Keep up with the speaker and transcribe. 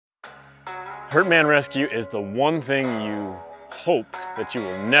Hurt man rescue is the one thing you hope that you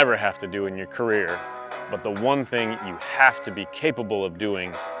will never have to do in your career, but the one thing you have to be capable of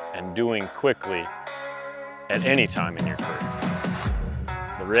doing and doing quickly at any time in your career.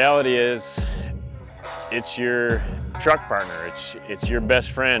 The reality is, it's your truck partner, it's your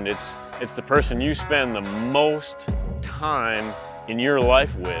best friend, it's the person you spend the most time in your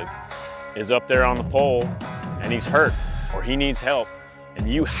life with is up there on the pole and he's hurt or he needs help. And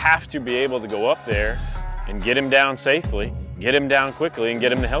you have to be able to go up there and get him down safely, get him down quickly, and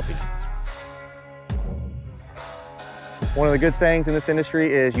get him the help he needs. One of the good sayings in this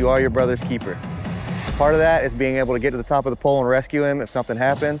industry is you are your brother's keeper. Part of that is being able to get to the top of the pole and rescue him if something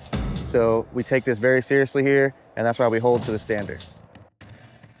happens. So we take this very seriously here, and that's why we hold to the standard.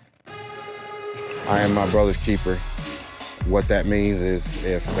 I am my brother's keeper. What that means is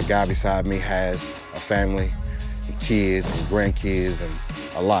if the guy beside me has a family, kids and grandkids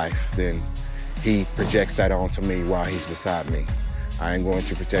and a life, then he projects that onto me while he's beside me. I am going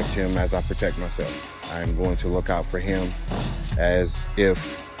to protect him as I protect myself. I am going to look out for him as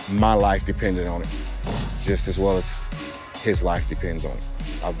if my life depended on it, just as well as his life depends on it.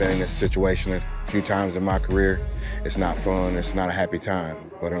 I've been in this situation a few times in my career. It's not fun, it's not a happy time,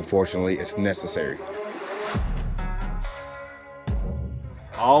 but unfortunately it's necessary.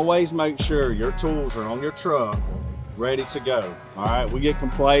 Always make sure your tools are on your truck, ready to go. All right, we get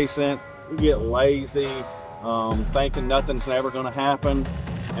complacent, we get lazy, thinking nothing's ever gonna happen.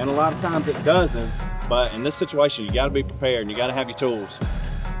 And a lot of times it doesn't, but in this situation, you gotta be prepared and you gotta have your tools.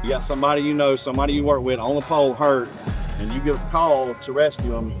 You got somebody you know, somebody you work with on the pole hurt, and you get a call to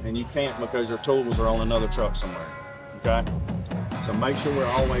rescue them and you can't because your tools are on another truck somewhere, okay? So make sure we're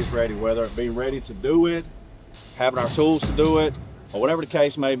always ready, whether it be ready to do it, having our tools to do it, or whatever the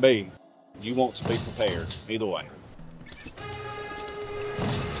case may be. You want to be prepared, either way.